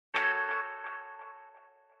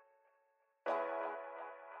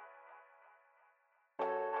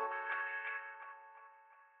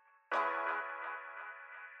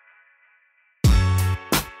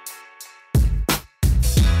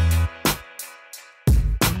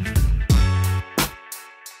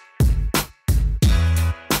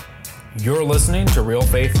You're listening to Real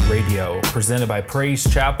Faith Radio, presented by Praise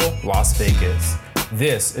Chapel, Las Vegas.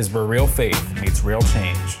 This is where real faith meets real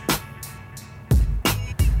change.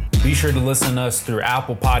 Be sure to listen to us through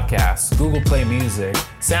Apple Podcasts, Google Play Music,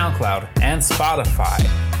 SoundCloud, and Spotify.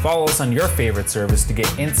 Follow us on your favorite service to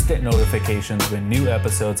get instant notifications when new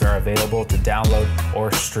episodes are available to download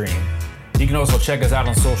or stream. You can also check us out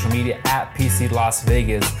on social media at PC Las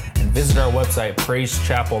Vegas and visit our website,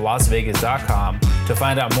 praisechapellasvegas.com, to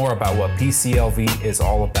find out more about what PCLV is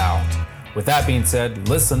all about. With that being said,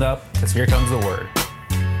 listen up, because here comes the word.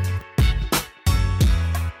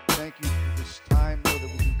 Thank you for this time, Lord,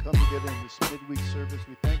 that we can come together in this midweek service.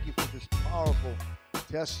 We thank you for this powerful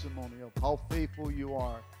testimony of how faithful you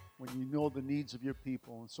are when you know the needs of your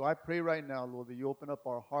people. And so I pray right now, Lord, that you open up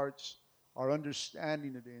our hearts, our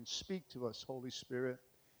understanding today, and speak to us, Holy Spirit,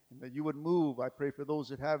 and that you would move. I pray for those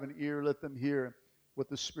that have an ear, let them hear what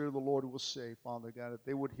the Spirit of the Lord will say, Father God, that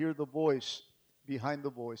they would hear the voice behind the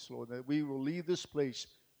voice, Lord, that we will leave this place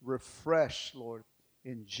refreshed, Lord,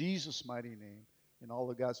 in Jesus' mighty name. And all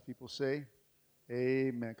of God's people say,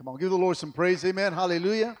 amen. Come on, give the Lord some praise, amen,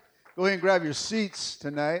 hallelujah. Go ahead and grab your seats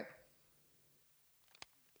tonight.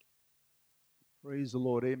 Praise the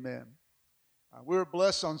Lord, amen. We were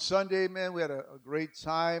blessed on Sunday, amen. We had a great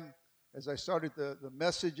time as I started the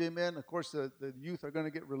message, amen. Of course, the youth are going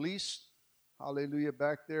to get released, hallelujah,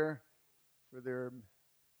 back there for their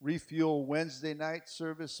Refuel Wednesday night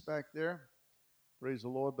service back there. Praise the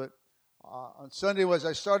Lord. But on Sunday, as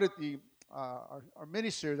I started our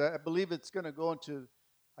mini-series, I believe it's going to go into,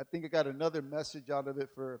 I think I got another message out of it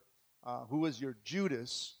for who is your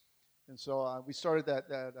Judas. And so we started that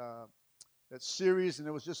series, and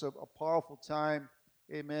it was just a powerful time.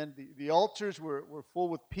 Amen. The altars were full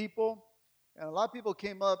with people, and a lot of people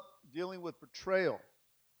came up dealing with betrayal.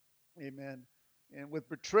 Amen. And with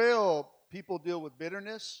betrayal, people deal with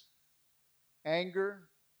bitterness, anger,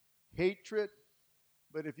 hatred.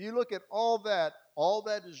 But if you look at all that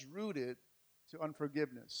is rooted to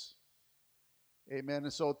unforgiveness. Amen.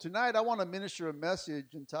 And so tonight I want to minister a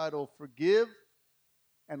message entitled Forgive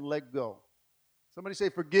and Let Go. Somebody say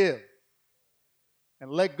forgive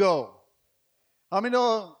and let go. How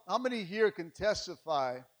many here can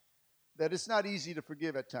testify that it's not easy to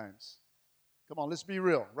forgive at times? Come on, let's be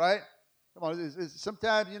real, right? Come on,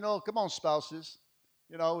 sometimes, come on, spouses.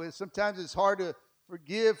 Sometimes it's hard to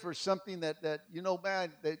forgive for something that that would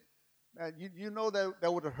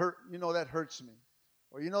have hurt, that hurts me.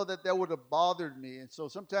 Or that would have bothered me. And so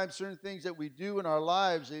sometimes certain things that we do in our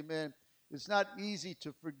lives, amen, it's not easy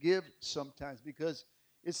to forgive sometimes because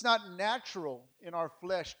it's not natural in our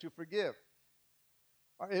flesh to forgive.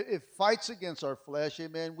 It fights against our flesh,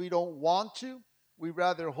 amen. We don't want to. We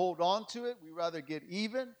rather hold on to it. We rather get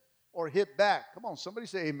even or hit back. Come on, somebody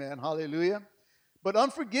say amen, hallelujah. But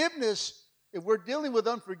unforgiveness, if we're dealing with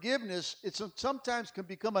unforgiveness, it sometimes can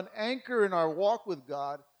become an anchor in our walk with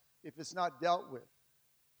God if it's not dealt with.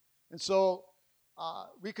 And so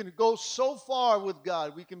we can go so far with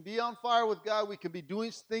God. We can be on fire with God. We can be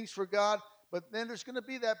doing things for God. But then there's going to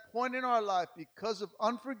be that point in our life because of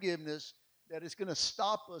unforgiveness that is going to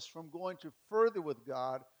stop us from going to further with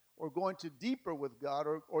God or going to deeper with God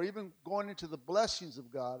or even going into the blessings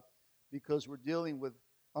of God because we're dealing with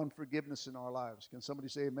unforgiveness in our lives. Can somebody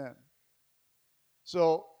say amen?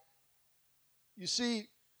 So, you see,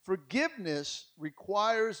 forgiveness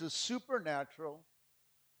requires a supernatural.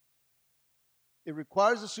 It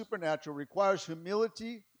requires requires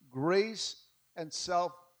humility, grace, and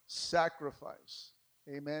self-sacrifice.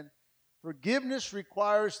 Amen. Forgiveness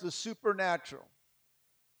requires the supernatural.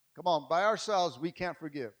 Come on, by ourselves, we can't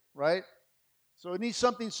forgive, right? So it needs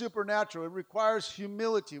something supernatural. It requires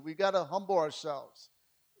humility. We got to humble ourselves.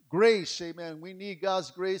 Grace, amen. We need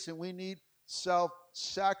God's grace and we need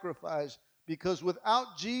self-sacrifice because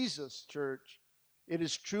without Jesus, church, it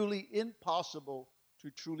is truly impossible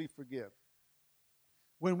to truly forgive.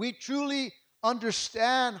 When we truly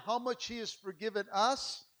understand how much He has forgiven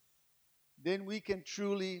us, then we can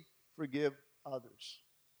truly forgive others.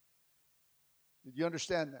 Did you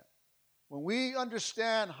understand that? When we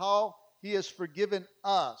understand how He has forgiven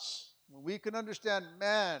us, when we can understand,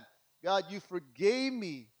 man, God, you forgave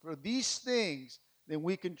me for these things, then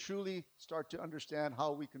we can truly start to understand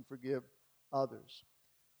how we can forgive others.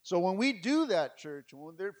 So when we do that, church,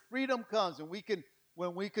 when their freedom comes and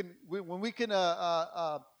when we can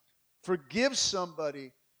forgive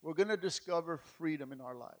somebody, we're going to discover freedom in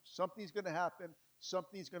our lives. Something's going to happen.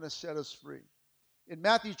 Something's going to set us free. In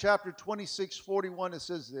Matthew chapter 26:41, it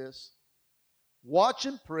says this: watch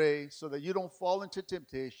and pray so that you don't fall into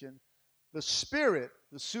temptation. The spirit,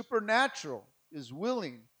 the supernatural, is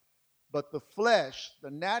willing, but the flesh,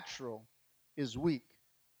 the natural, is weak.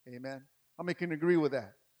 Amen. How many can agree with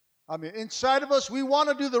that? I mean, inside of us, we want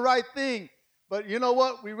to do the right thing, but you know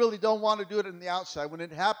what? We really don't want to do it in the outside. When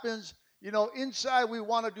it happens, inside we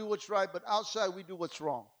want to do what's right, but outside we do what's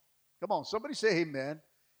wrong. Come on, somebody say amen.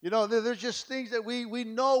 There's just things that we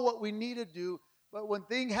know what we need to do, but when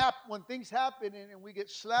things happen and we get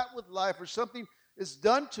slapped with life or something is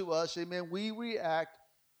done to us, amen, we react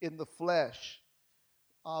in the flesh.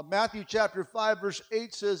 Matthew chapter 5, verse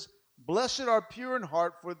 8 says, "Blessed are pure in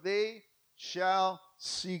heart, for they shall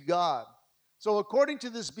see God." So according to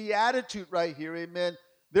this beatitude right here, amen,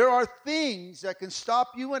 there are things that can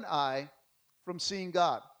stop you and I from seeing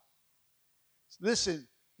God. Listen,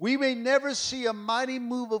 we may never see a mighty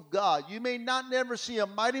move of God. You may not never see a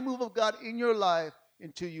mighty move of God in your life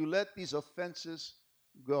until you let these offenses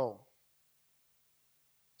go.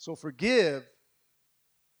 So forgive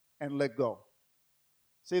and let go.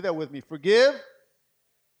 Say that with me. Forgive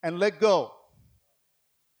and let go.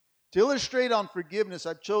 To illustrate on forgiveness,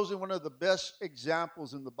 I've chosen one of the best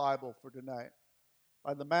examples in the Bible for tonight.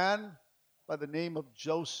 By the man by the name of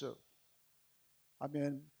Joseph.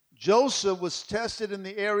 Joseph was tested in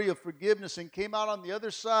the area of forgiveness and came out on the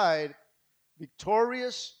other side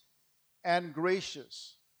victorious and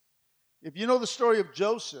gracious. If you know the story of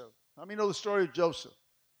Joseph, how many know the story of Joseph?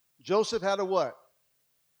 Joseph had a what?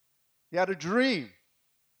 He had a dream.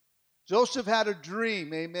 Joseph had a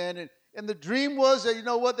dream, amen. And the dream was that,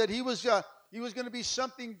 that he was going to be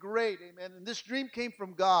something great, amen. And this dream came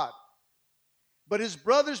from God. But his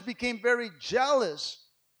brothers became very jealous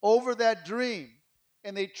over that dream.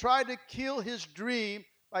 And they tried to kill his dream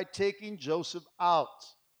by taking Joseph out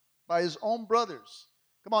by his own brothers.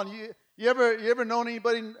 Come on, you ever known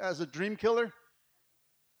anybody as a dream killer?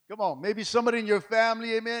 Come on, maybe somebody in your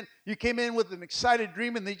family, amen. You came in with an excited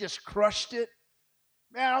dream and they just crushed it.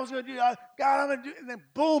 Man, I was going to do God, I'm going to do, and then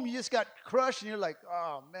boom, you just got crushed, and you're like,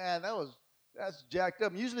 oh man, that's jacked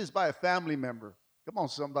up. And usually it's by a family member. Come on,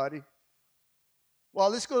 somebody. Well,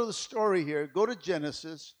 let's go to the story here. Go to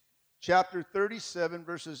Genesis chapter 37,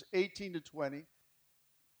 verses 18 to 20.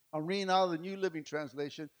 I'm reading out of the New Living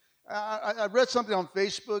Translation. I read something on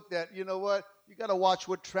Facebook that, you know what, you got to watch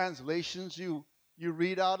what translations you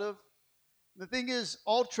read out of. The thing is,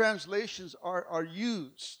 all translations are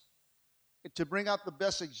used to bring out the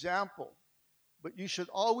best example, but you should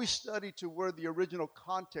always study to where the original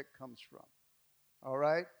context comes from. All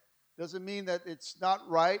right? Doesn't mean that it's not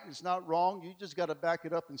right, it's not wrong. You just got to back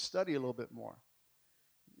it up and study a little bit more.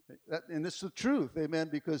 And it's the truth, amen,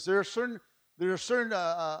 because there are certain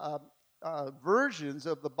versions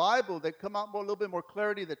of the Bible that come out with a little bit more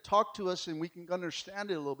clarity, that talk to us and we can understand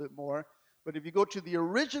it a little bit more. But if you go to the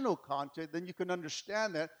original content, then you can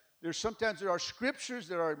understand that. Sometimes there are scriptures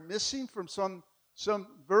that are missing from some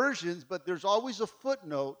versions, but there's always a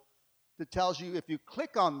footnote that tells you, if you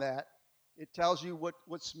click on that, it tells you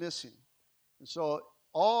what's missing. And so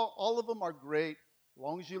all of them are great. As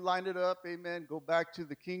long as you line it up, amen, go back to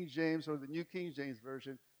the King James or the New King James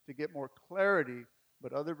Version to get more clarity,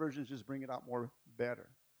 but other versions just bring it out more better.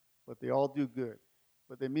 But they all do good.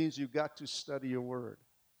 But that means you've got to study your word,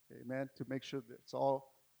 amen, to make sure that it's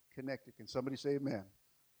all connected. Can somebody say amen?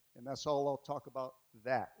 And that's all I'll talk about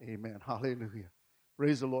that. Amen. Hallelujah.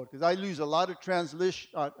 Praise the Lord. Because I use a lot of translations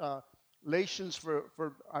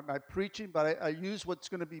for my preaching, but I use what's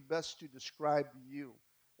going to be best to describe you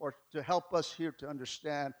or to help us here to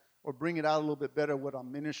understand or bring it out a little bit better what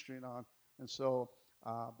I'm ministering on. And so,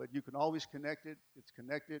 but you can always connect it. It's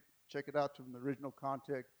connected. Check it out from the original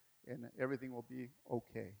context, and everything will be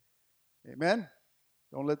okay. Amen.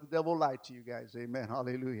 Don't let the devil lie to you guys. Amen.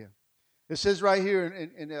 Hallelujah. It says right here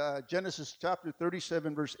in Genesis chapter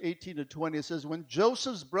 37, verse 18 to 20, it says, when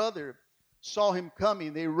Joseph's brother saw him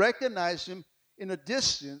coming, they recognized him in a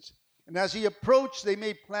distance, and as he approached, they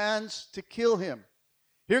made plans to kill him.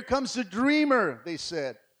 Here comes the dreamer, they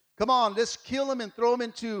said. Come on, let's kill him and throw him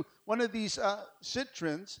into one of these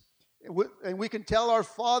cisterns, and we can tell our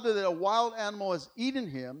father that a wild animal has eaten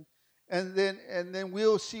him, and then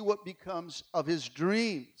we'll see what becomes of his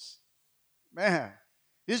dreams. Man.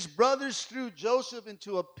 His brothers threw Joseph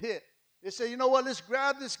into a pit. They said, you know what, let's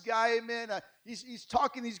grab this guy, man. He's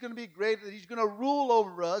talking, he's going to be great, that he's going to rule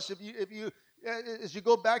over us. As you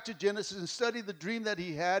go back to Genesis and study the dream that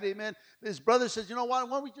he had, amen, his brother says, you know what,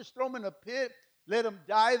 why don't we just throw him in a pit, let him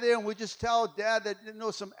die there, and we just tell Dad that,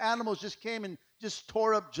 some animals just came and just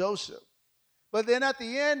tore up Joseph. But then at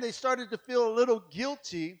the end, they started to feel a little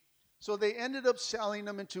guilty, so they ended up selling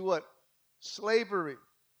him into what? Slavery.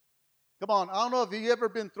 Come on, I don't know if you've ever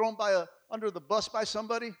been thrown under the bus by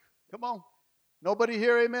somebody. Come on. Nobody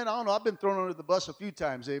here, amen? I don't know, I've been thrown under the bus a few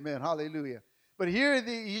times, amen, hallelujah. But here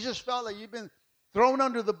you just felt like you've been thrown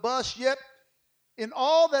under the bus. Yet, in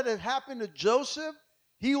all that had happened to Joseph,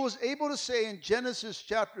 he was able to say in Genesis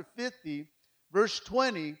chapter 50, verse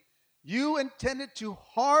 20, you intended to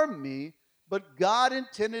harm me, but God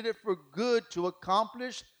intended it for good to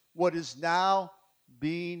accomplish what is now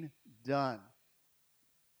being done.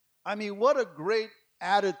 I mean, what a great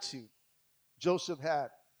attitude Joseph had.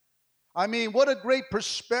 I mean, what a great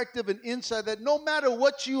perspective and insight that no matter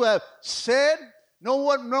what you have said,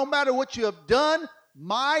 no matter what you have done,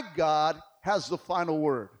 my God has the final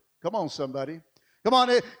word. Come on, somebody. Come on.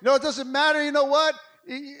 It doesn't matter. You know what?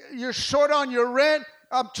 You're short on your rent.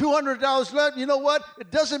 I'm $200 left. You know what?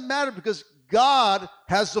 It doesn't matter because God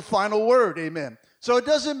has the final word. Amen. So it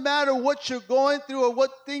doesn't matter what you're going through or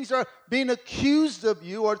what things are being accused of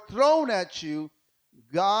you or thrown at you.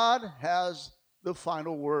 God has the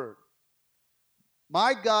final word.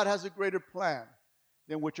 My God has a greater plan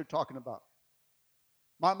than what you're talking about.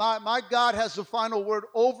 My God has the final word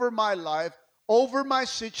over my life, over my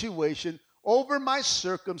situation, over my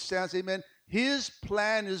circumstance. Amen. His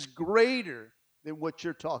plan is greater than what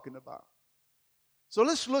you're talking about. So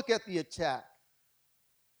let's look at the attack.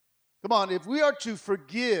 Come on, if we are to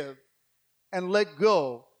forgive and let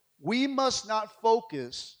go, we must not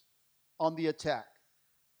focus on the attack.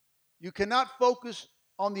 You cannot focus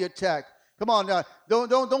on the attack. Come on,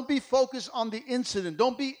 don't be focused on the incident.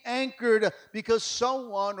 Don't be anchored because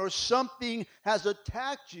someone or something has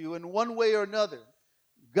attacked you in one way or another.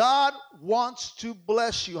 God wants to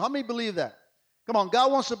bless you. How many believe that? Come on,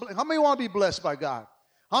 God wants to bless. How many want to be blessed by God?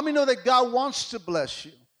 How many know that God wants to bless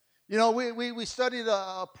you? You know, we studied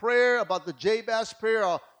a prayer about the Jabez prayer.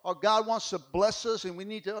 How God wants to bless us, and we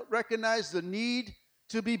need to recognize the need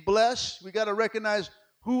to be blessed. We got to recognize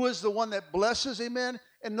who is the one that blesses, amen,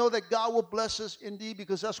 and know that God will bless us indeed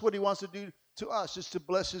because that's what he wants to do to us, is to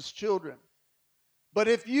bless his children. But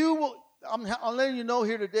if you will, I'm letting you know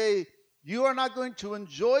here today, you are not going to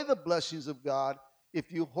enjoy the blessings of God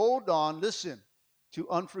if you hold on, listen, to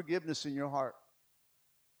unforgiveness in your heart.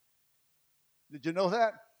 Did you know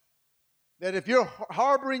that? That if you're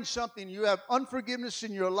harboring something, you have unforgiveness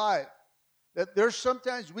in your life, that there's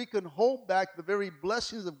sometimes we can hold back the very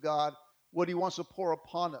blessings of God, what he wants to pour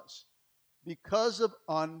upon us, because of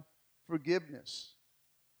unforgiveness.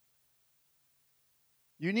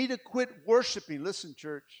 You need to quit worshiping. Listen,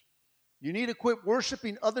 church. You need to quit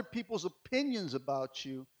worshiping other people's opinions about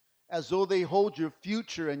you as though they hold your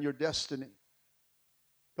future and your destiny.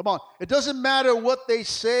 Come on. It doesn't matter what they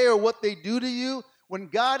say or what they do to you. When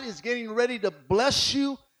God is getting ready to bless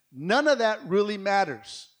you, none of that really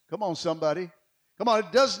matters. Come on, somebody. Come on,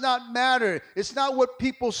 it does not matter. It's not what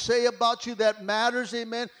people say about you that matters,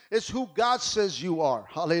 amen. It's who God says you are.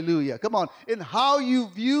 Hallelujah. Come on. And how you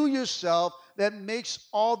view yourself, that makes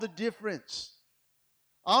all the difference.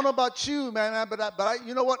 I don't know about you, man, but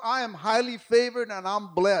you know what? I am highly favored and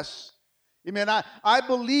I'm blessed. Amen. I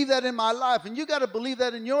believe that in my life, and you got to believe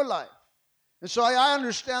that in your life. And so I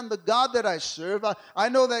understand the God that I serve. I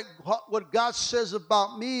know that what God says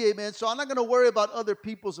about me, amen. So I'm not going to worry about other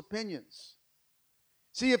people's opinions.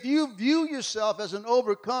 See, if you view yourself as an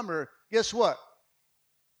overcomer, guess what?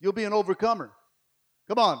 You'll be an overcomer.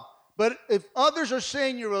 Come on. But if others are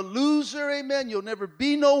saying you're a loser, amen, you'll never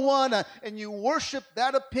be no one, and you worship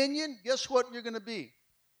that opinion, guess what you're going to be?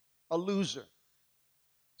 A loser.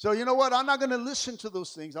 So you know what? I'm not going to listen to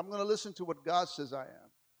those things. I'm going to listen to what God says I am.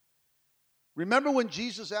 Remember when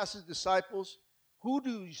Jesus asked his disciples, who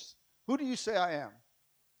do you say I am?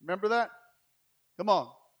 Remember that? Come on.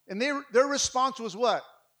 And their response was what?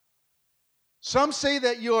 Some say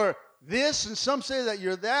that you're this, and some say that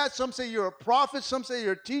you're that. Some say you're a prophet. Some say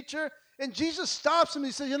you're a teacher. And Jesus stops them and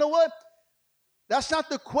he says, you know what? That's not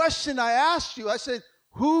the question I asked you. I said,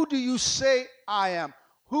 who do you say I am?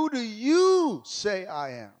 Who do you say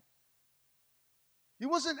I am? He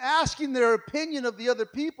wasn't asking their opinion of the other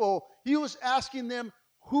people. He was asking them,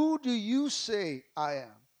 who do you say I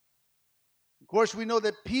am? Of course, we know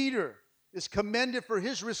that Peter is commended for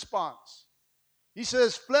his response. He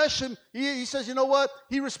says, flesh and he says, you know what?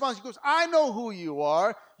 He responds, he goes, I know who you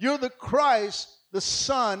are. You're the Christ, the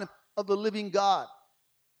Son of the living God.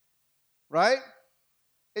 Right?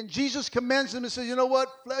 And Jesus commends him and says, you know what?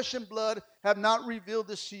 Flesh and blood have not revealed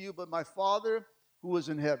this to you, but my Father who is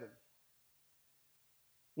in heaven.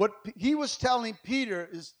 What he was telling Peter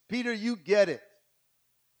is, Peter, you get it.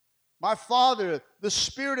 My Father, the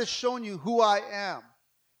Spirit has shown you who I am.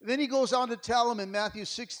 And then he goes on to tell him in Matthew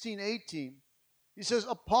 16:18, he says,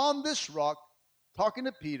 upon this rock, talking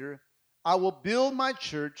to Peter, I will build my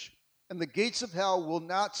church, and the gates of hell will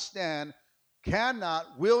not stand,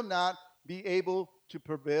 will not be able to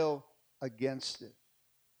prevail against it.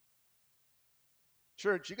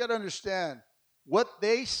 Church, you got to understand what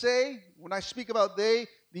they say. When I speak about they,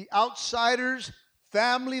 the outsiders,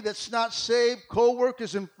 family that's not saved,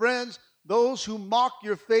 co-workers and friends, those who mock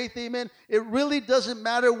your faith, amen. It really doesn't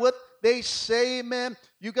matter what they say, amen.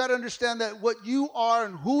 You got to understand that what you are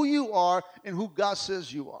and who God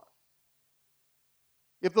says you are.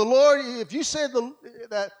 If you say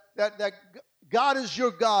that God is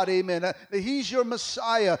your God, amen, that He's your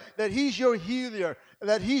Messiah, that He's your healer,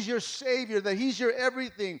 that He's your Savior, that He's your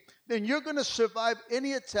everything, then you're going to survive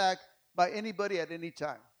any attack by anybody at any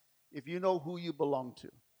time if you know who you belong to.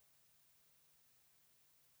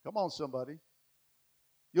 Come on, somebody.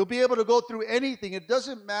 You'll be able to go through anything. It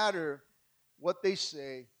doesn't matter what they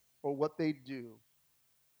say or what they do.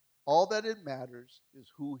 All that it matters is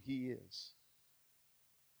who He is.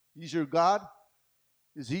 He's your God.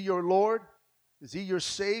 Is He your Lord? Is He your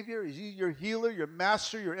Savior? Is He your healer, your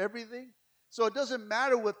master, your everything? So it doesn't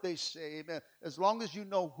matter what they say, amen, as long as you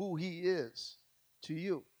know who He is to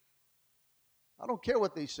you. I don't care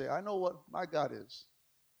what they say. I know what my God is.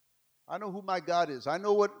 I know who my God is. I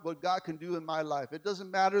know what God can do in my life. It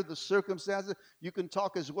doesn't matter the circumstances. You can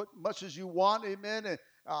talk as much as you want, amen. And,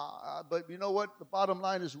 but you know what? The bottom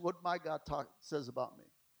line is what my God says about me.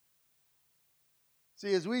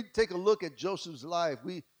 See, as we take a look at Joseph's life,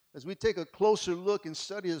 as we take a closer look and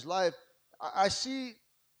study his life, I see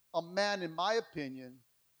a man, in my opinion,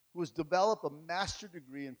 who has developed a master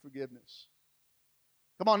degree in forgiveness.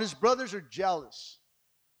 Come on, his brothers are jealous.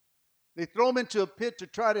 They throw him into a pit to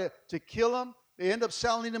try to kill him. They end up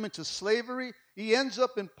selling him into slavery. He ends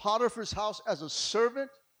up in Potiphar's house as a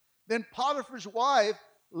servant. Then Potiphar's wife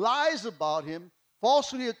lies about him,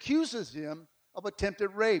 falsely accuses him of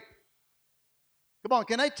attempted rape. Come on,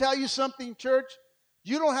 can I tell you something, church?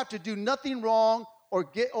 You don't have to do nothing wrong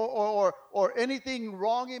or anything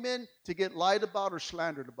wrong, amen, to get lied about or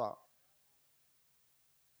slandered about.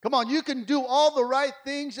 Come on, you can do all the right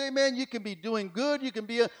things, amen. You can be doing good. You can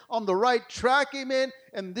be on the right track, amen.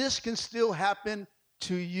 And this can still happen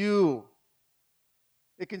to you.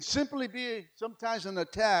 It can simply be sometimes an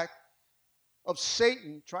attack of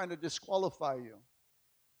Satan trying to disqualify you.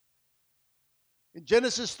 In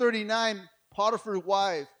Genesis 39, Potiphar's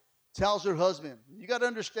wife tells her husband, you got to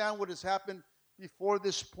understand what has happened before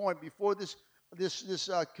this point, before this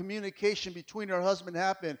communication between her husband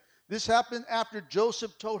happened. This happened after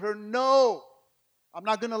Joseph told her, no, I'm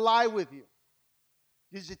not going to lie with you.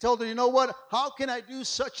 He told her, you know what? How can I do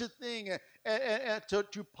such a thing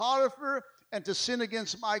to Potiphar and to sin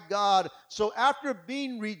against my God? So after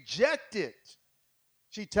being rejected,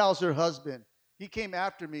 she tells her husband, he came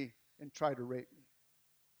after me and tried to rape me.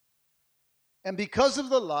 And because of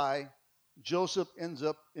the lie, Joseph ends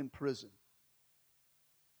up in prison.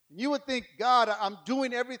 You would think, God, I'm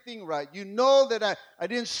doing everything right. You know that I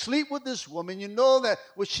didn't sleep with this woman. You know that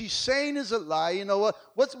what she's saying is a lie. You know what?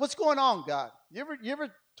 What's going on, God? You ever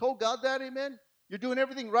told God that, amen? You're doing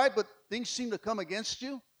everything right, but things seem to come against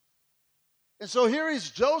you. And so here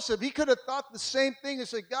is Joseph. He could have thought the same thing and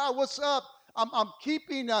said, God, what's up? I'm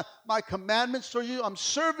keeping my commandments for you. I'm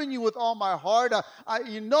serving you with all my heart.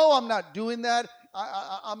 You know I'm not doing that.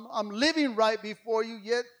 I'm living right before you,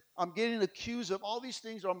 yet I'm getting accused of all these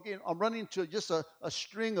things, or I'm running into just a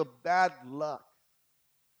string of bad luck.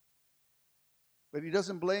 But he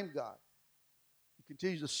doesn't blame God. He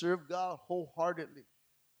continues to serve God wholeheartedly.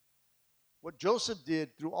 What Joseph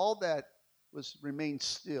did through all that was remain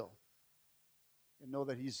still and know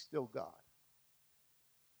that he's still God.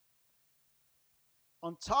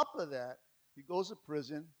 On top of that, he goes to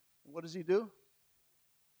prison. And what does he do?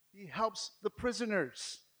 He helps the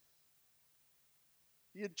prisoners.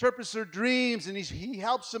 He interprets their dreams, and he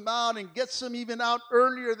helps them out and gets them even out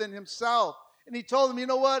earlier than himself. And he told them, you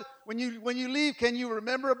know what? When you leave, can you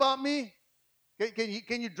remember about me?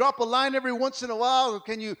 Can you drop a line every once in a while? Or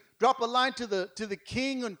can you drop a line to the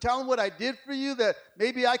king and tell him what I did for you, that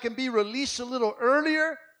maybe I can be released a little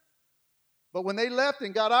earlier? But when they left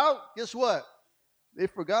and got out, guess what? They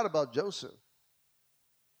forgot about Joseph.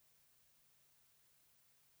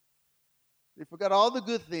 They forgot all the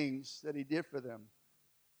good things that he did for them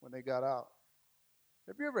when they got out.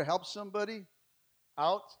 Have you ever helped somebody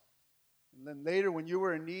out, and then later when you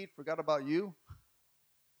were in need, forgot about you?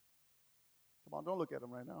 Come on, don't look at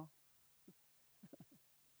them right now.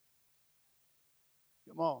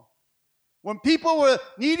 Come on. When people were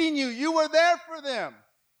needing you, you were there for them.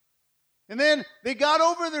 And then they got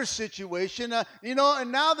over their situation,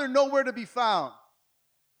 and now they're nowhere to be found.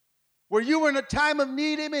 Where you were in a time of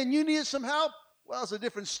need, amen, you needed some help, well, it's a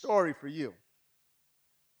different story for you.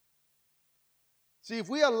 See, if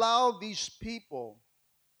we allow these people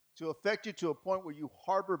to affect you to a point where you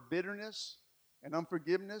harbor bitterness and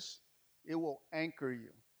unforgiveness, it will anchor you.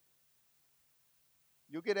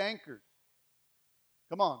 You'll get anchored.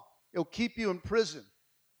 Come on. It'll keep you in prison.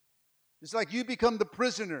 It's like you become the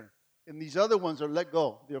prisoner, and these other ones are let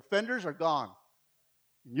go. The offenders are gone.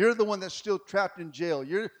 You're the one that's still trapped in jail.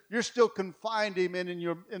 You're still confined, amen,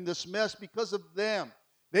 in this mess because of them.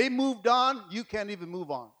 They moved on. You can't even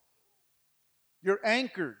move on. You're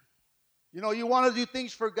anchored. You know, you want to do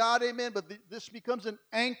things for God, amen, but this becomes an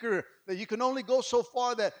anchor that you can only go so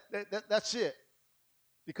far that's it.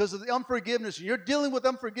 Because of the unforgiveness. And you're dealing with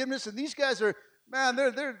unforgiveness, and these guys are, man,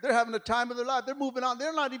 they're having the time of their life. They're moving on.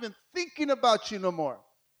 They're not even thinking about you no more.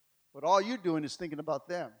 But all you're doing is thinking about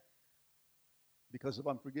them because of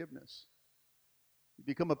unforgiveness. You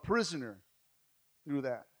become a prisoner through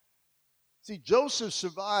that. See, Joseph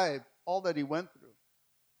survived all that he went through.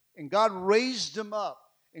 And God raised him up.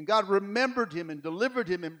 And God remembered him and delivered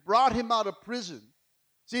him and brought him out of prison.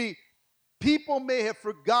 See, people may have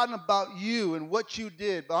forgotten about you and what you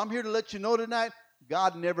did, but I'm here to let you know tonight,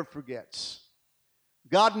 God never forgets.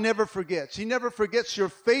 God never forgets. He never forgets your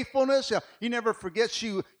faithfulness. He never forgets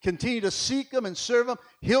you continue to seek Him and serve Him.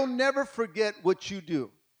 He'll never forget what you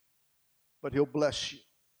do, but He'll bless you.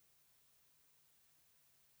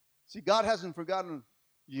 See, God hasn't forgotten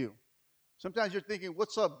you. Sometimes you're thinking,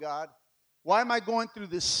 what's up, God? Why am I going through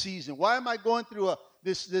this season? Why am I going through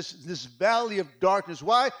this valley of darkness?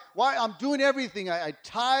 Why I'm doing everything. I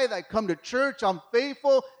tithe, I come to church, I'm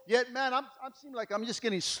faithful, yet, man, I seem like I'm just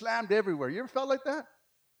getting slammed everywhere. You ever felt like that?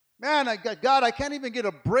 Man, God, I can't even get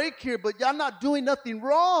a break here, but I'm not doing nothing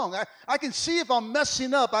wrong. I can see if I'm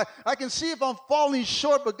messing up. I can see if I'm falling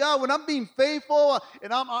short, but God, when I'm being faithful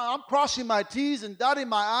and I'm crossing my T's and dotting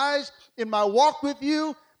my I's in my walk with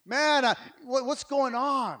you, man, what's going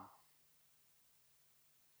on?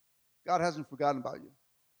 God hasn't forgotten about you.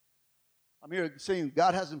 I'm here saying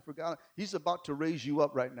God hasn't forgotten. He's about to raise you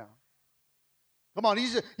up right now. Come on,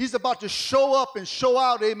 he's about to show up and show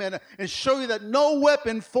out, amen, and show you that no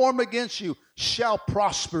weapon formed against you shall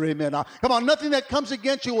prosper, amen. Come on, nothing that comes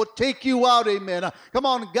against you will take you out, amen. Come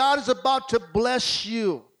on, God is about to bless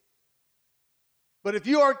you. But if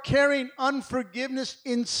you are carrying unforgiveness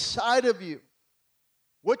inside of you,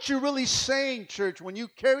 what you're really saying, church, when you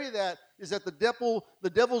carry that, is that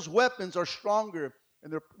the devil's weapons are stronger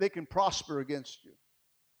and they can prosper against you.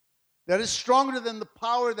 That is stronger than the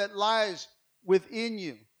power that lies within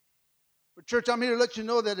you. But church, I'm here to let you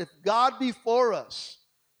know that if God be for us,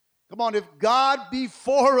 come on, if God be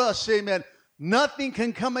for us, amen, nothing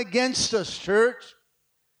can come against us, church.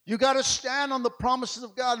 You got to stand on the promises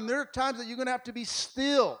of God, and there are times that you're going to have to be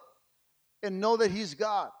still and know that He's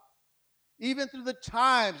God. Even through the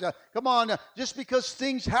times, come on, just because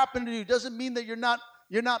things happen to you doesn't mean that you're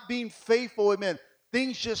not being faithful, amen.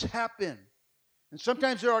 Things just happen. And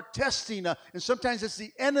sometimes there are testing, and sometimes it's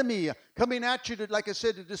the enemy coming at you to, like I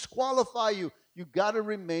said, to disqualify you. You got to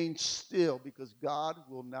remain still because God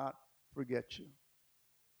will not forget you.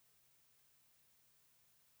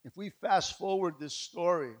 If we fast forward this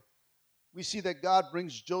story, we see that God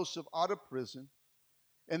brings Joseph out of prison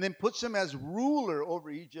and then puts him as ruler over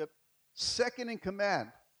Egypt, second in command.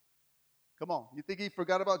 Come on. You think he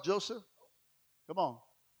forgot about Joseph? Come on.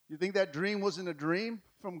 You think that dream wasn't a dream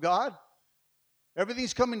from God?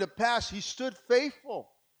 Everything's coming to pass. He stood faithful.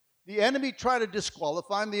 The enemy tried to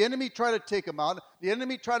disqualify him. The enemy tried to take him out. The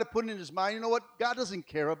enemy tried to put in his mind, you know what? God doesn't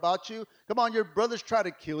care about you. Come on, your brothers try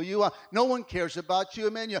to kill you. No one cares about you.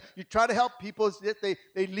 Amen. You try to help people.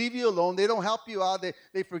 They leave you alone. They don't help you out.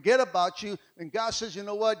 They forget about you. And God says, you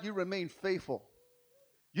know what? You remain faithful.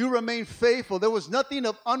 You remain faithful. There was nothing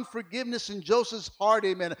of unforgiveness in Joseph's heart,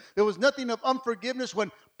 amen. There was nothing of unforgiveness when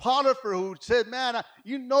Potiphar, who said, man,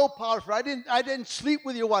 you know Potiphar, I didn't sleep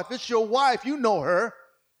with your wife. It's your wife. You know her.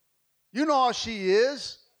 You know how she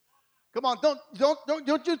is. Come on,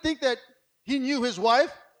 don't you think that he knew his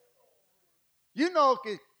wife? You know,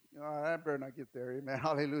 okay, I better not get there, amen.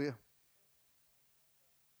 Hallelujah.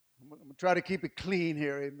 I'm going to try to keep it clean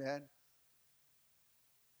here, amen.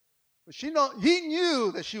 But he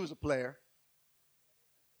knew that she was a player.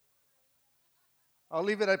 I'll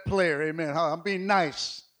leave it at player, amen. I'm being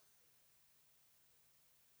nice.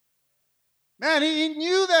 Man, he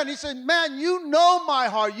knew that. He said, man, you know my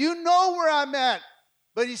heart. You know where I'm at.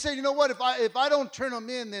 But he said, you know what? If I don't turn him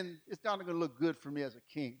in, then it's not going to look good for me as a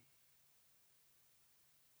king.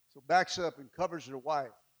 So backs up and covers her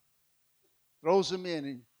wife. Throws him in,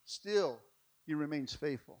 and still he remains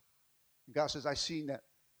faithful. And God says, I seen that.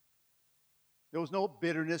 There was no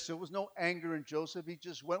bitterness. There was no anger in Joseph. He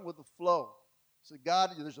just went with the flow. He said,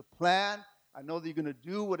 God, there's a plan. I know that you're going to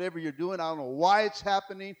do whatever you're doing. I don't know why it's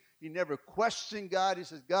happening. He never questioned God. He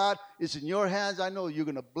says, God, it's in your hands. I know you're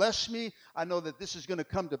going to bless me. I know that this is going to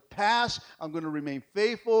come to pass. I'm going to remain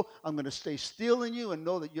faithful. I'm going to stay still in you and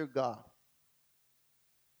know that you're God.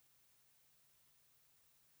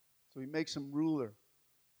 So he makes him ruler,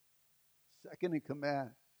 second in command.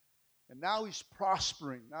 And now he's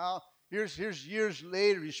prospering. Now, here's years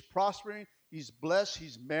later. He's prospering. He's blessed.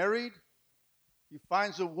 He's married. He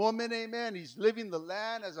finds a woman, amen. He's living the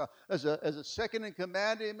land as a second in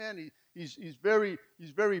command, amen. He's very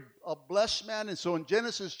a blessed man. And so in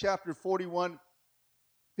Genesis chapter 41,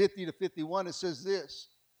 50 to 51, it says this.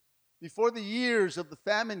 Before the years of the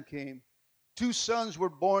famine came, 2 sons were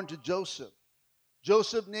born to Joseph.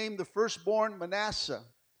 Joseph named the firstborn Manasseh.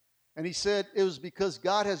 And he said, it was because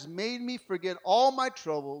God has made me forget all my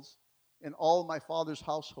troubles and all my father's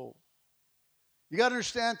household. You got to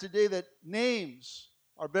understand today that names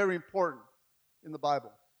are very important in the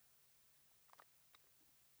Bible.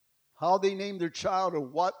 How they named their child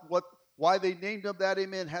or why they named them that,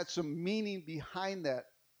 amen, had some meaning behind that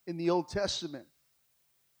in the Old Testament.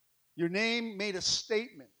 Your name made a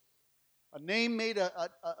statement. A name made a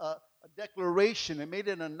declaration. It made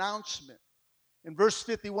an announcement. In verse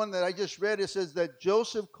 51 that I just read, it says that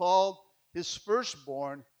Joseph called his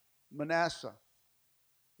firstborn Manasseh.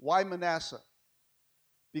 Why Manasseh?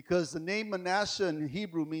 Because the name Manasseh in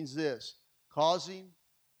Hebrew means this, causing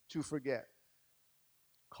to forget.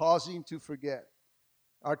 Causing to forget.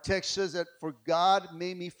 Our text says that, for God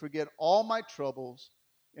made me forget all my troubles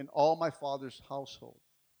and all my father's household.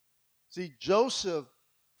 See, Joseph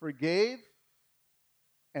forgave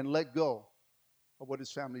and let go of what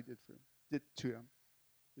his family did to him.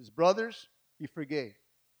 His brothers, he forgave.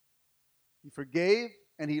 He forgave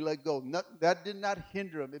and he let go. That did not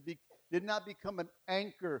hinder him. It did not become an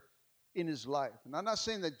anchor in his life. And I'm not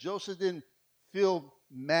saying that Joseph didn't feel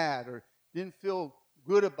mad or didn't feel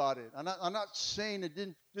good about it. I'm not saying it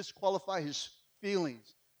didn't disqualify his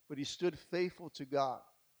feelings, but he stood faithful to God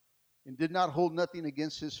and did not hold nothing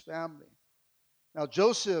against his family. Now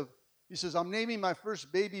Joseph, he says, I'm naming my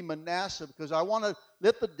first baby Manasseh because I want to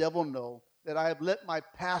let the devil know that I have let my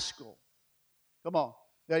past go. Come on.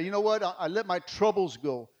 That, you know what? I let my troubles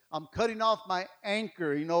go. I'm cutting off my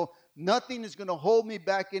anchor. You know, nothing is going to hold me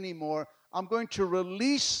back anymore. I'm going to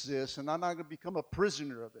release this, and I'm not going to become a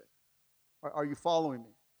prisoner of it. Are you following me?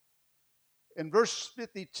 In verse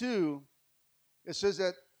 52, it says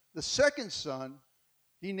that the second son,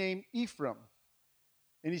 he named Ephraim.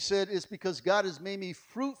 And he said, it's because God has made me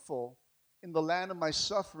fruitful in the land of my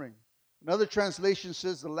suffering. Another translation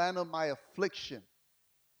says the land of my affliction.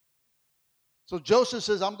 So Joseph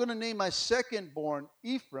says, I'm going to name my second-born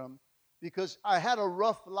Ephraim because I had a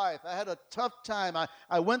rough life. I had a tough time.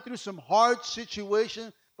 I went through some hard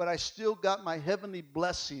situations, but I still got my heavenly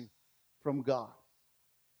blessing from God.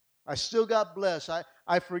 I still got blessed.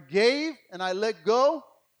 I forgave and I let go,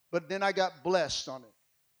 but then I got blessed on it,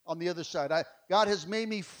 on the other side. God has made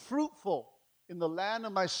me fruitful in the land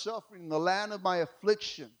of my suffering, in the land of my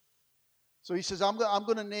affliction. So he says, I'm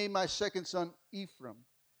going to name my second son Ephraim.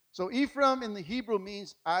 So Ephraim in the Hebrew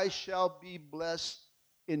means, I shall be blessed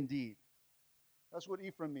indeed. That's what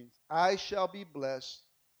Ephraim means. I shall be blessed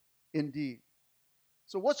indeed.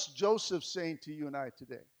 So what's Joseph saying to you and I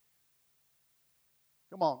today?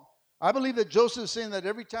 Come on. I believe that Joseph is saying that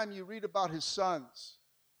every time you read about his sons,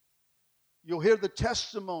 you'll hear the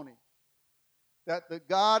testimony that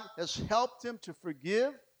God has helped him to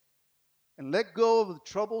forgive and let go of the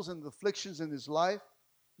troubles and the afflictions in his life.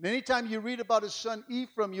 And anytime you read about his son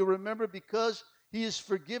Ephraim, you remember because he has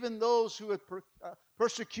forgiven those who had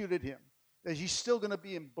persecuted him, that he's still going to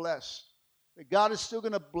be blessed, that God is still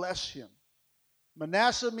going to bless him.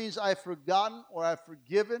 Manasseh means I've forgotten or I've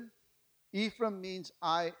forgiven. Ephraim means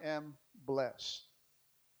I am blessed.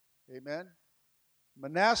 Amen.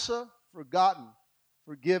 Manasseh, forgotten,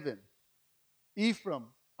 forgiven. Ephraim,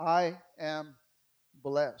 I am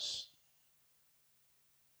blessed.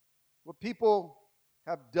 What people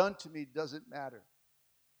have done to me doesn't matter,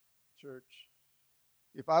 church.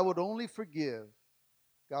 If I would only forgive,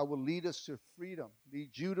 God will lead us to freedom,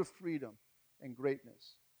 lead you to freedom and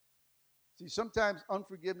greatness. See, sometimes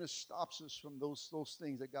unforgiveness stops us from those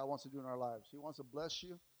things that God wants to do in our lives. He wants to bless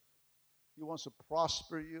you. He wants to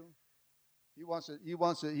prosper you. He wants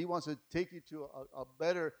to take you to a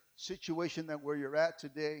better situation than where you're at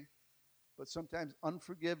today. But sometimes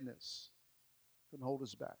unforgiveness can hold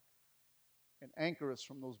us back and anchor us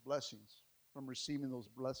from those blessings, from receiving those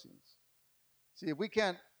blessings. See, if we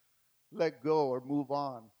can't let go or move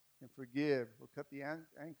on and forgive or cut the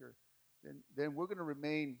anchor, then we're going to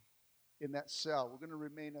remain in that cell. We're going to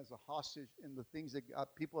remain as a hostage in the things that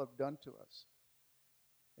people have done to us.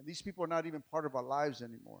 And these people are not even part of our lives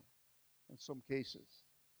anymore in some cases.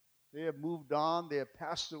 They have moved on. They have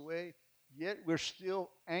passed away. Yet we're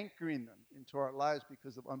still anchoring them into our lives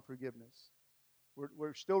because of unforgiveness.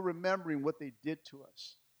 We're still remembering what they did to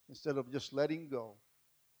us instead of just letting go.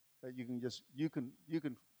 That you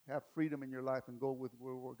can have freedom in your life and go with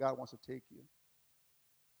where God wants to take you.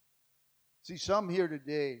 See, some here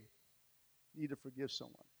today need to forgive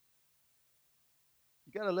someone.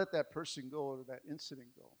 You got to let that person go or that incident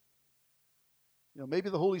go. You know, maybe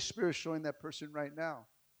the Holy Spirit is showing that person right now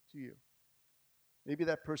to you. Maybe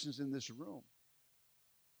that person's in this room.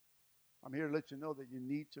 I'm here to let you know that you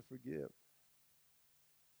need to forgive.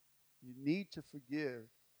 You need to forgive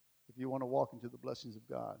if you want to walk into the blessings of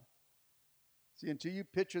God. See, until you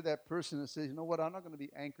picture that person and say, you know what, I'm not going to be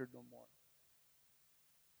anchored no more.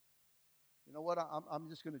 You know what, I'm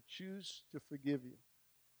just going to choose to forgive you.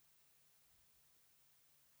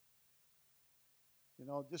 You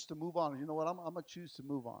know, just to move on. You know what, I'm going to choose to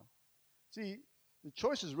move on. See, the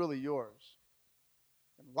choice is really yours.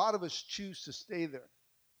 And a lot of us choose to stay there.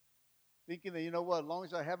 Thinking that, you know what, as long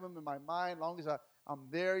as I have them in my mind, as long as I'm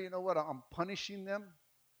there, you know what, I'm punishing them.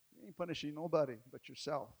 You ain't punishing nobody but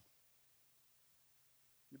yourself.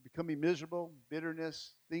 You're becoming miserable,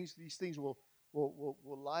 bitterness, these things will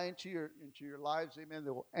lie into your lives, amen.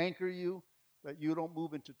 They will anchor you that you don't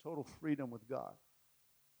move into total freedom with God.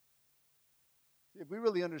 See, if we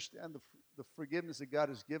really understand the forgiveness that God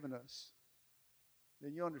has given us,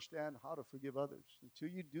 then you understand how to forgive others.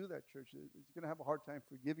 Until you do that, church, you're going to have a hard time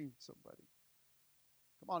forgiving somebody.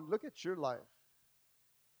 Come on, look at your life.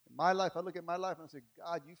 In my life, I look at my life and I say,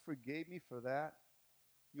 God, you forgave me for that.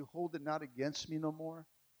 You hold it not against me no more.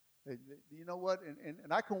 You know what?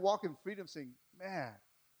 And I can walk in freedom saying, man,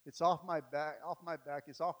 it's off my back.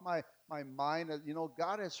 It's off my mind. You know,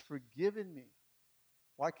 God has forgiven me.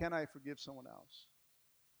 Why can't I forgive someone else?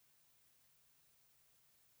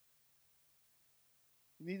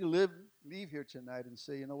 You need to leave here tonight and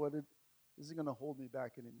say, you know what? This isn't going to hold me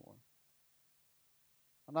back anymore.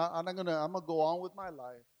 I'm going to go on with my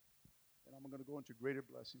life, and I'm going to go into greater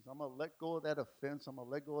blessings. I'm going to let go of that offense. I'm going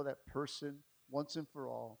to let go of that person once and for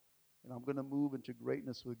all, and I'm going to move into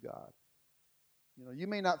greatness with God. You know, you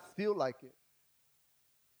may not feel like it,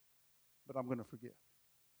 but I'm going to forgive.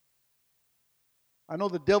 I know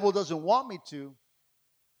the devil doesn't want me to,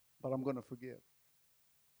 but I'm going to forgive.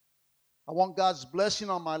 I want God's blessing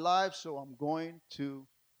on my life, so I'm going to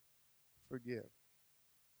forgive.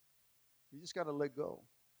 You just got to let go.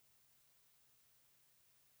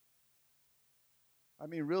 I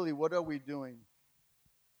mean, really, what are we doing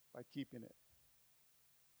by keeping it?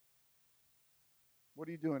 What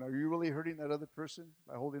are you doing? Are you really hurting that other person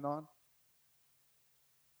by holding on?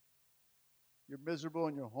 You're miserable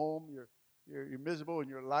in your home. You're miserable in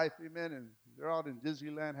your life, amen, and they're out in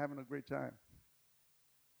Disneyland having a great time.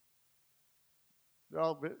 They're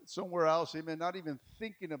all somewhere else, amen, not even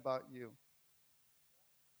thinking about you.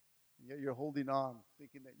 And yet you're holding on,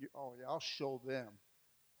 thinking that I'll show them.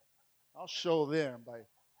 I'll show them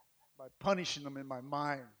by punishing them in my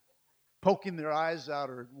mind, poking their eyes out,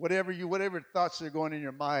 or whatever thoughts are going in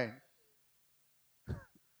your mind.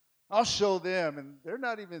 I'll show them, and they're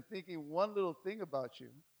not even thinking one little thing about you.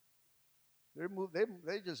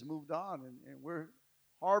 They just moved on, and we're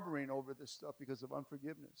harboring over this stuff because of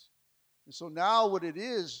unforgiveness. And so now what it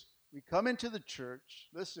is, we come into the church,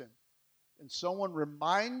 listen, and someone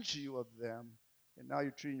reminds you of them, and now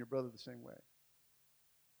you're treating your brother the same way.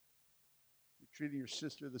 You're treating your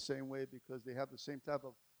sister the same way because they have the same type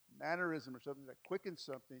of mannerism or something that quickens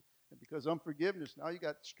something, and because unforgiveness, now you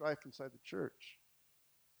got strife inside the church.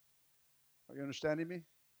 Are you understanding me?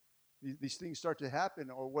 These things start to happen,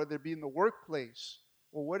 or whether it be in the workplace,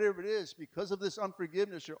 or whatever it is, because of this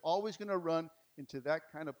unforgiveness, you're always going to run into that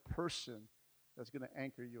kind of person that's going to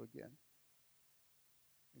anchor you again.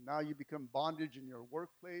 And now you become bondage in your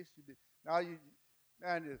workplace.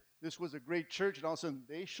 This was a great church, and all of a sudden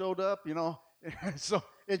they showed up, you know, so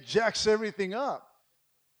it jacks everything up.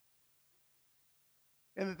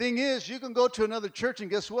 And the thing is, you can go to another church, and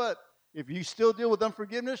guess what? If you still deal with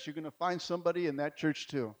unforgiveness, you're going to find somebody in that church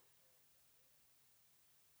too.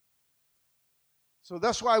 So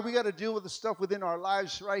that's why we got to deal with the stuff within our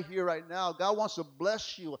lives right here, right now. God wants to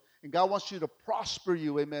bless you, and God wants you to prosper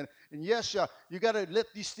you, amen. And yes, you got to let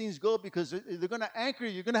these things go because they're going to anchor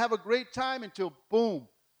you. You're going to have a great time until, boom,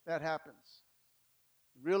 that happens.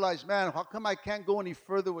 You realize, man, how come I can't go any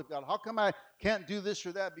further with God? How come I can't do this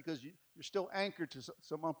or that? Because you're still anchored to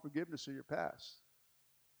some unforgiveness of your past.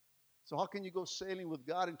 So how can you go sailing with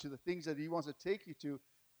God into the things that He wants to take you to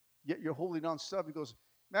yet you're holding on stuff. He goes,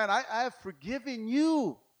 man, I have forgiven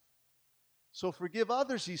you. So forgive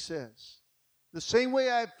others, he says. The same way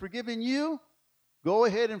I've forgiven you, go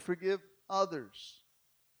ahead and forgive others.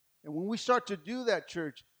 And when we start to do that,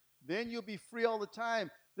 church, then you'll be free all the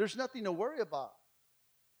time. There's nothing to worry about.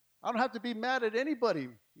 I don't have to be mad at anybody.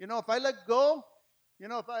 You know, if I let go, you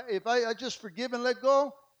know, if I just forgive and let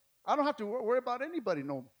go, I don't have to worry about anybody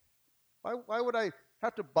no more. Why would I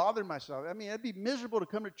have to bother myself? I mean, it'd be miserable to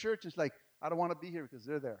come to church. It's like, I don't want to be here because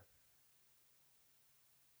they're there.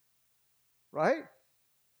 Right?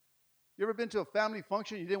 You ever been to a family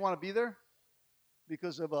function you didn't want to be there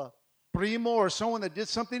because of a primo or someone that did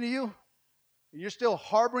something to you? And you're still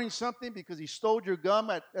harboring something because he stole your gum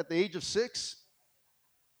at the age of 6?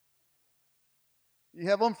 You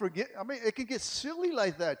have I mean, it can get silly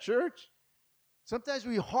like that, church. Sometimes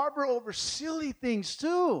we harbor over silly things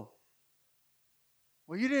too.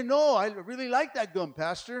 Well, you didn't know. I really like that gum,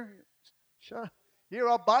 Pastor. Shut up. Here,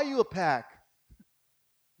 I'll buy you a pack.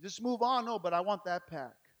 Just move on. No, but I want that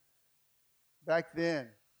pack. Back then,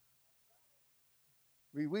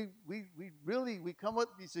 we come up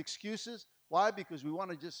with these excuses. Why? Because we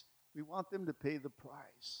want them to pay the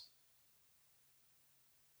price.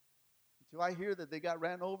 Until I hear that they got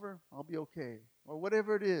ran over, I'll be okay. Or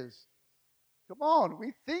whatever it is. Come on,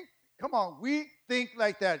 we think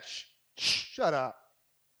like that. Shut up.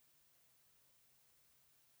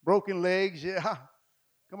 Broken legs, yeah.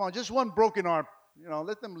 Come on, just one broken arm. You know,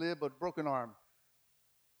 let them live, but broken arm.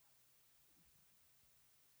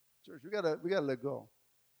 Church, we gotta let go.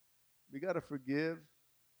 We gotta forgive,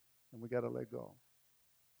 and we gotta let go.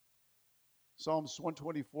 Psalms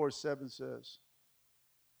 124:7 says,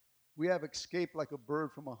 "We have escaped like a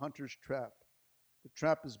bird from a hunter's trap. The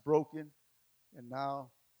trap is broken, and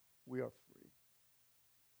now we are free."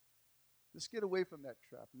 Let's get away from that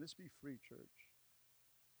trap, and let's be free, church.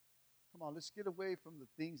 Come on, let's get away from the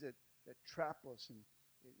things that trap us, and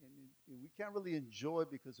we can't really enjoy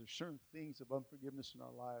because there's certain things of unforgiveness in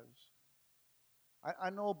our lives. I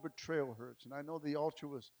know betrayal hurts, and I know the altar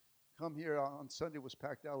was come here on Sunday was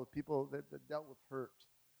packed out with people that dealt with hurt,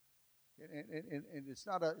 and it's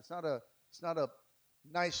not a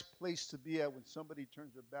nice place to be at when somebody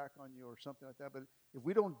turns their back on you or something like that. But if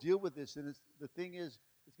we don't deal with this, then the thing is,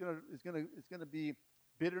 it's gonna be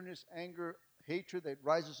bitterness, anger, hatred that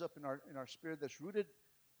rises up in our spirit that's rooted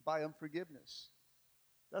by unforgiveness.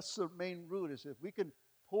 That's the main root. Is if we can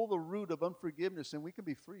pull the root of unforgiveness, then we can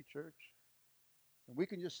be free, church, and we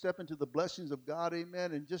can just step into the blessings of God,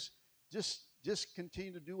 amen, and just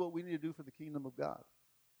continue to do what we need to do for the kingdom of God.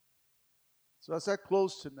 So as I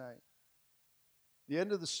close tonight, the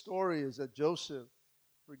end of the story is that Joseph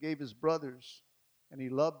forgave his brothers, and he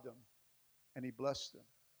loved them, and he blessed them.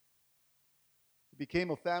 It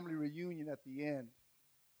became a family reunion at the end,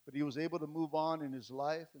 but he was able to move on in his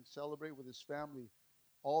life and celebrate with his family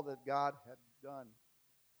all that God had done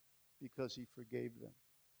because he forgave them.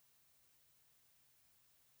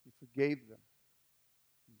 He forgave them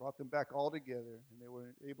and brought them back all together, and they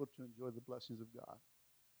were able to enjoy the blessings of God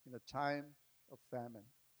in a time of famine,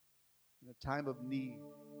 in a time of need.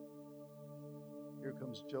 Here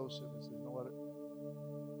comes Joseph and says, you know what?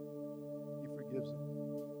 He forgives them.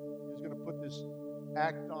 He was going to put this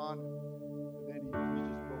act on, and then he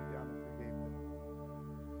just broke down and forgave them.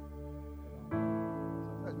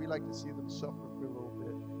 Sometimes we like to see them suffer for a little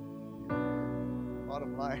bit.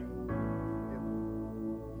 Bottom line,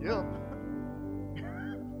 yep.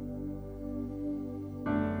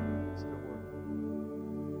 Still working.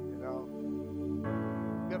 You know,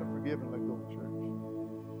 we got to forgive and let go of church.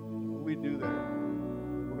 When we do that,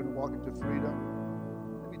 we're going to walk into freedom.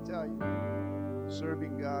 Let me tell you,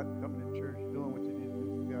 serving God, coming to church, doing what you need to do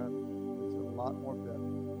for God, it's a lot more better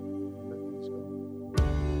than letting things go.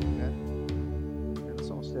 Amen? Okay, let's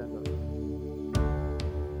all stand up.